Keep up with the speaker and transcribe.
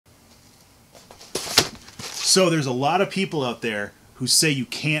So there's a lot of people out there who say you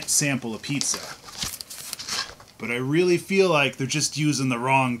can't sample a pizza. But I really feel like they're just using the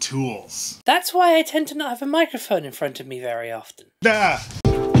wrong tools. That's why I tend to not have a microphone in front of me very often. Ah.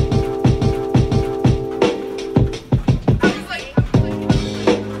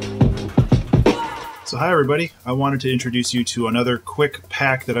 So hi everybody, I wanted to introduce you to another quick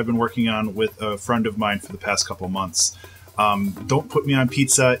pack that I've been working on with a friend of mine for the past couple months. Don't Put Me on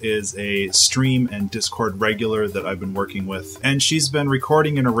Pizza is a stream and Discord regular that I've been working with, and she's been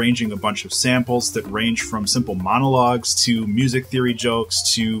recording and arranging a bunch of samples that range from simple monologues to music theory jokes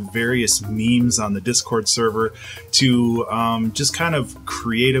to various memes on the Discord server to just kind of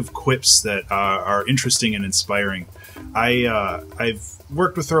creative quips that are interesting and inspiring. I've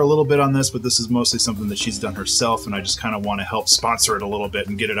worked with her a little bit on this, but this is mostly something that she's done herself, and I just kind of want to help sponsor it a little bit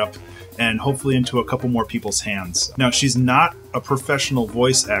and get it up and hopefully into a couple more people's hands. Now, she's not a professional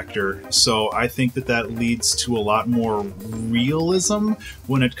voice actor, so I think that that leads to a lot more realism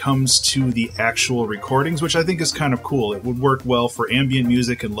when it comes to the actual recordings, which I think is kind of cool. It would work well for ambient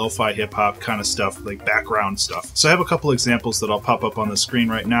music and lo-fi hip-hop kind of stuff, like background stuff. So I have a couple examples that I'll pop up on the screen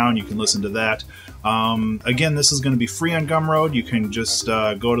right now, and you can listen to that. Again, this is going to be free on Gumroad. You can just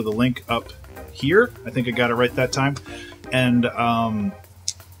go to the link up here. I think I got it right that time. And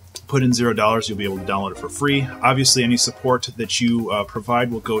put in $0. You'll be able to download it for free. Obviously, any support that you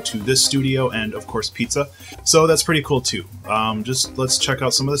provide will go to this studio and, of course, pizza. So that's pretty cool, too. Just let's check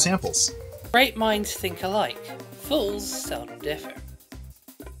out some of the samples. Great minds think alike. Fools seldom differ.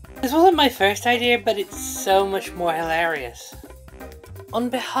 This wasn't my first idea, but it's so much more hilarious. On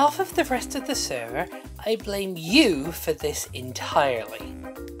behalf of the rest of the server, I blame you for this entirely.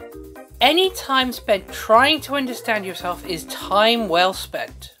 Any time spent trying to understand yourself is time well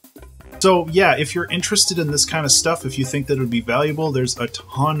spent. So yeah, if you're interested in this kind of stuff, if you think that it would be valuable, there's a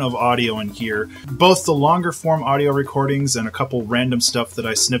ton of audio in here. Both the longer form audio recordings and a couple random stuff that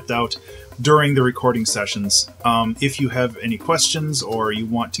I snipped out during the recording sessions. If you have any questions or you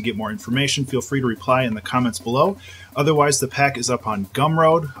want to get more information, feel free to reply in the comments below. Otherwise, the pack is up on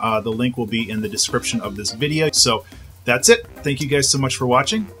Gumroad. The link will be in the description of this video. So that's it. Thank you guys so much for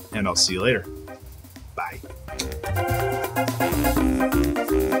watching, and I'll see you later. Bye.